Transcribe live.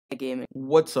Gaming.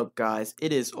 What's up, guys?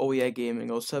 It is OEI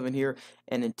Gaming 07 here,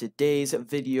 and in today's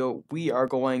video we are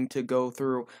going to go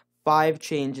through 5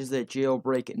 changes that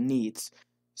Jailbreak needs.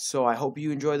 So I hope you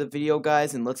enjoy the video,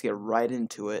 guys, and let's get right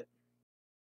into it.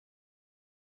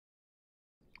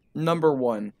 Number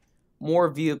 1, more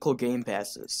vehicle game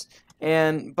passes.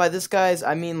 And by this, guys,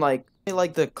 I mean like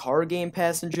the car game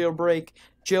pass in Jailbreak.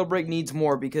 Jailbreak needs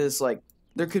more because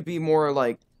there could be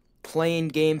more plane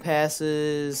game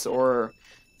passes or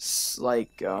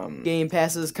game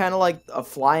passes, kind of like a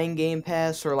flying game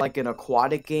pass or like an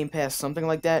aquatic game pass, something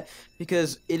like that,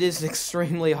 because it is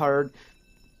extremely hard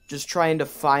just trying to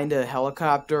find a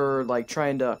helicopter or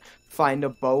trying to find a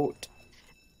boat.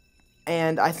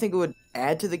 And I think it would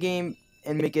add to the game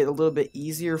and make it a little bit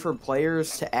easier for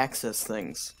players to access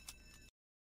things.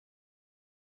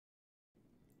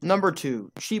 Number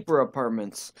 2, cheaper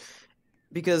apartments.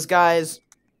 Because, guys,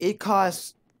 it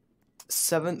costs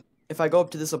if I go up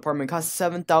to this apartment, it costs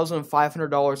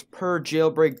 $7,500 per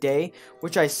jailbreak day,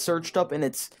 which I searched up, and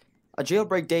a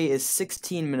jailbreak day is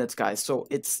 16 minutes, guys. So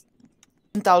it's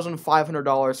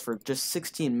 $7,500 for just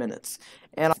 16 minutes.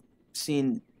 And I've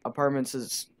seen apartments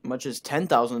as much as $10,000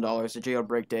 a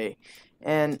jailbreak day,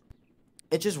 and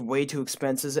it's just way too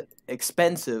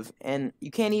expensive, and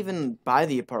you can't even buy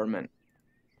the apartment.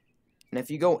 And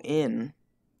if you go in,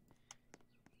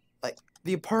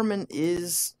 the apartment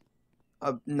is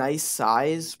a nice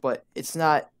size, but it's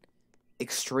not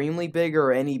extremely big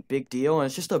or any big deal, and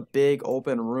it's just a big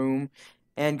open room.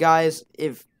 And guys,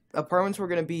 if apartments were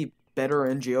going to be better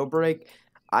in Jailbreak,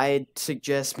 I'd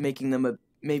suggest making them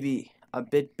maybe a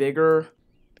bit bigger,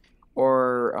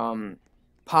 or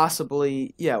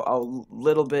possibly, a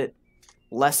little bit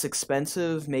less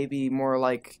expensive. Maybe more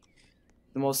like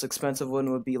the most expensive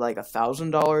one would be like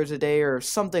 $1,000 a day or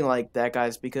something like that,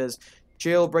 guys, because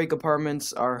Jailbreak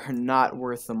apartments are not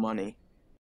worth the money.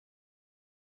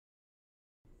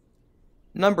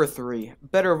 Number 3,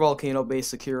 better volcano-based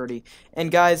security.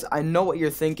 And guys, I know what you're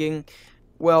thinking.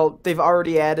 Well, they've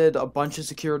already added a bunch of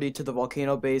security to the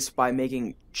volcano base by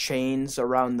making chains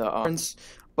around the entrance,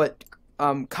 but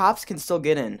cops can still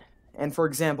get in. And for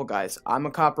example, guys, I'm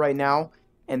a cop right now,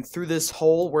 and through this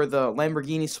hole where the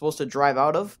Lamborghini is supposed to drive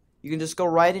out of, you can just go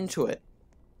right into it.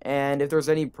 And if there's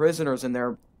any prisoners in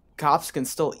there, cops can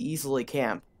still easily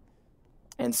camp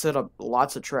and set up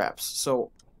lots of traps. So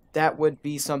that would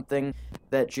be something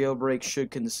that Jailbreak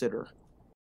should consider.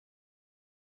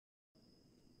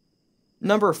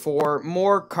 Number 4,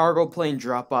 more cargo plane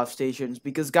drop-off stations,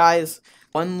 because guys,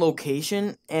 one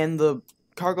location and the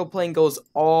cargo plane goes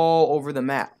all over the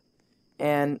map.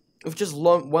 And with just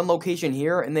one location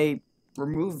here, and they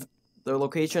remove the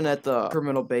location at the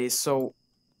terminal base, so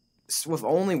with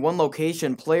only one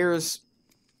location, players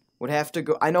would have to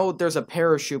go. I know there's a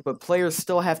parachute, but players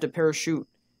still have to parachute,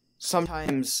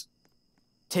 sometimes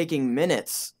taking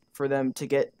minutes for them to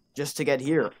get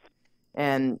here.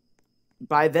 And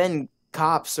by then,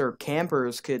 cops or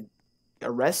campers could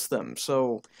arrest them.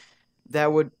 So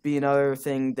that would be another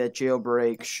thing that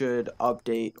Jailbreak should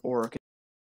update or.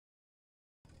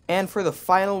 And for the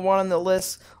final one on the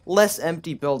list, less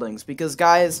empty buildings, because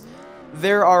guys,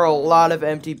 there are a lot of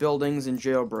empty buildings in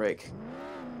Jailbreak.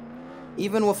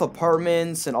 Even with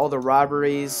apartments and all the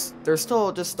robberies, there's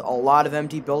still just a lot of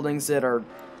empty buildings that are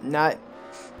not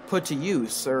put to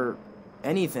use or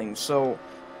anything. So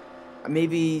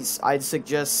maybe I'd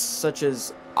suggest such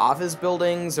as office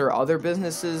buildings or other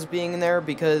businesses being there,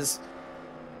 because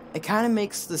it kind of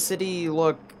makes the city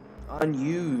look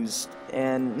unused,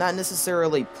 and not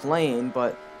necessarily plain,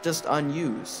 but just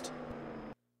unused.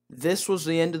 This was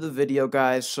the end of the video,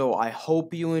 guys, so I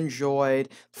hope you enjoyed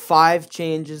 5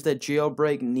 changes that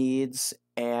Jailbreak needs,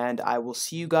 and I will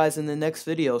see you guys in the next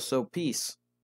video, so peace.